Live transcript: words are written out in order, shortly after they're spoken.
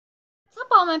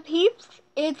all my peeps,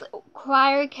 it's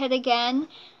Choir Kid again,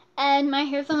 and my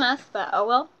hair's a mess, but oh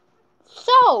well.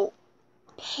 So,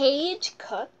 Paige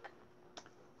Cook,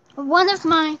 one of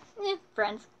my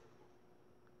friends,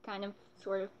 kind of,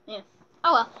 sort of, oh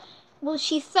well. Well,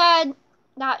 she said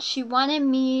that she wanted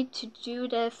me to do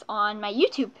this on my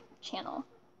YouTube channel.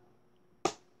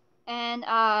 And,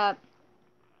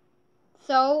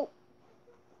 so,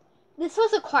 this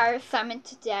was a choir assignment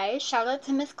today. Shout out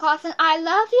to Miss Clausen. I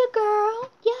love you,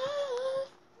 girl. Yes.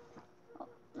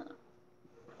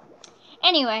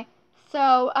 Anyway,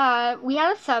 so we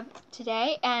had a sub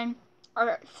today, and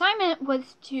our assignment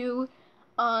was to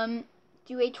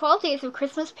do a 12 Days of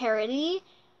Christmas parody.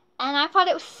 And I thought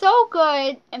it was so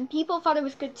good, and people thought it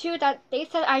was good too, that they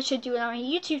said I should do it on a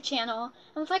YouTube channel.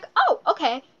 I was like, oh,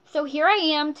 okay. So here I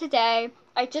am today.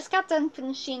 I just got done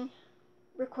finishing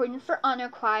recording for Honor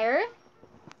Choir.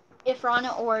 If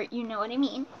Rana or you know what I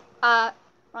mean.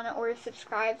 Rana or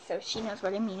subscribe, so she knows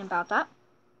what I mean about that.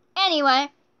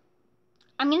 Anyway,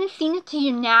 I'm gonna sing it to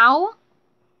you now.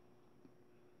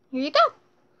 Here you go.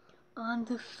 On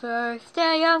the first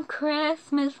day of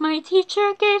Christmas, my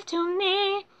teacher gave to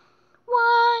me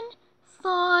one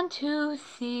song to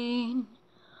sing.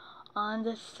 On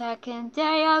the second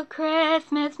day of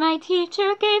Christmas, my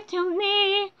teacher gave to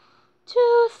me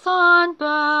 2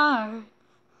 songbirds.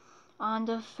 On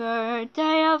the third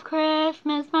day of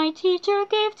Christmas, my teacher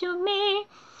gave to me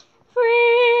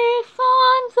 3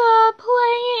 songs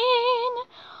a-playing.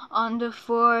 On the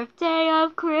 4th day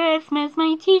of Christmas,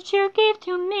 my teacher gave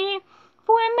to me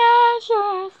 4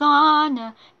 measures on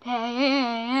a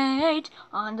page.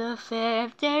 On the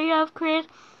 5th day of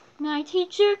Christmas, my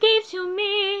teacher gave to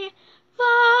me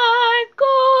 5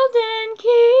 golden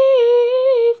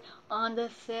keys. On the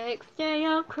 6th day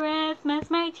of Christmas,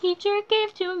 my teacher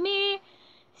gave to me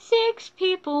 6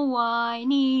 people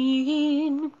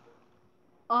whining.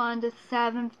 On the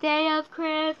 7th day of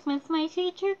Christmas, my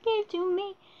teacher gave to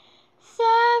me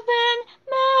 7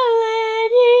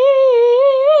 melodies.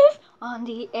 On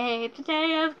the 8th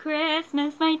day of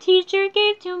Christmas, my teacher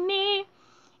gave to me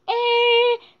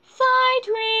 8 sight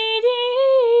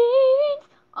readings.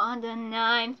 On the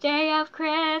 9th day of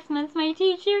Christmas, my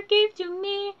teacher gave to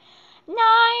me 9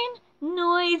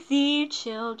 noisy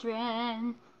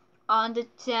children. On the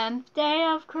 10th day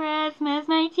of Christmas,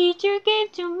 my teacher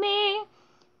gave to me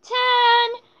 10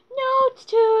 notes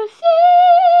to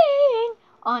sing.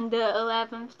 On the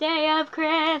 11th day of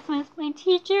Christmas, my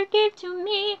teacher gave to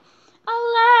me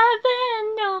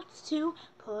 11 notes to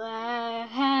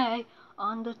play.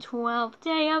 On the 12th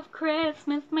day of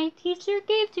Christmas, my teacher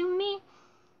gave to me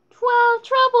 12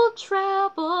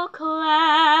 treble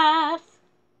class.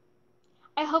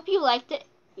 I hope you liked it.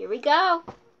 Here we go.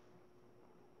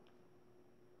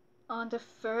 On the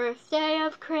first day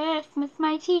of Christmas,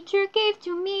 my teacher gave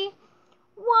to me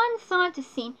 1 song to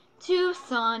sing, 2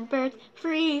 songbirds,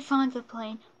 3 songs of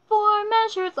playing, 4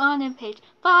 measures on a page,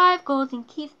 5 golden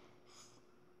keys,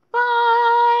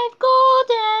 5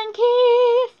 golden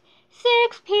keys,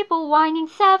 6 people whining,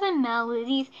 7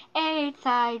 melodies, 8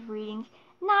 side readings,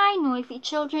 9 noisy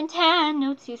children, 10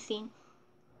 notes to sing,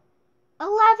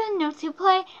 11 notes to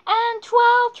play, and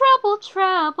 12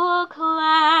 treble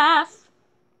class.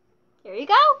 There you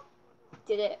go.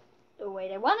 Did it the way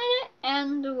they wanted it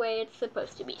and the way it's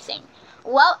supposed to be sing.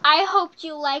 Well, I hope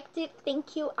you liked it.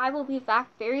 Thank you. I will be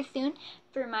back very soon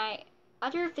for my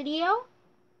other video.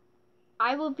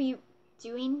 I will be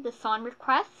doing the song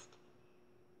request.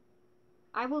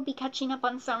 I will be catching up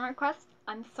on song requests.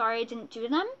 I'm sorry I didn't do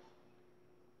them.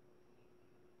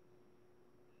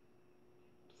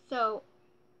 So,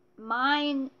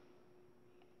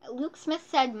 Luke Smith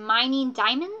said mining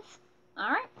diamonds.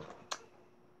 Alright.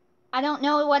 I don't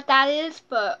know what that is,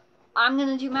 but I'm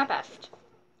gonna do my best.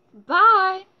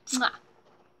 Bye! Mwah.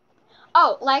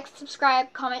 Oh, like,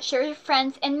 subscribe, comment, share with your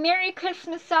friends, and Merry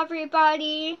Christmas,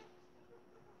 everybody!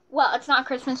 Well, it's not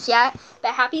Christmas yet,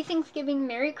 but Happy Thanksgiving,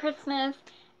 Merry Christmas,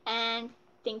 and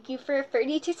thank you for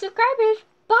 32 subscribers.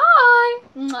 Bye!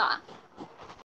 Mwah.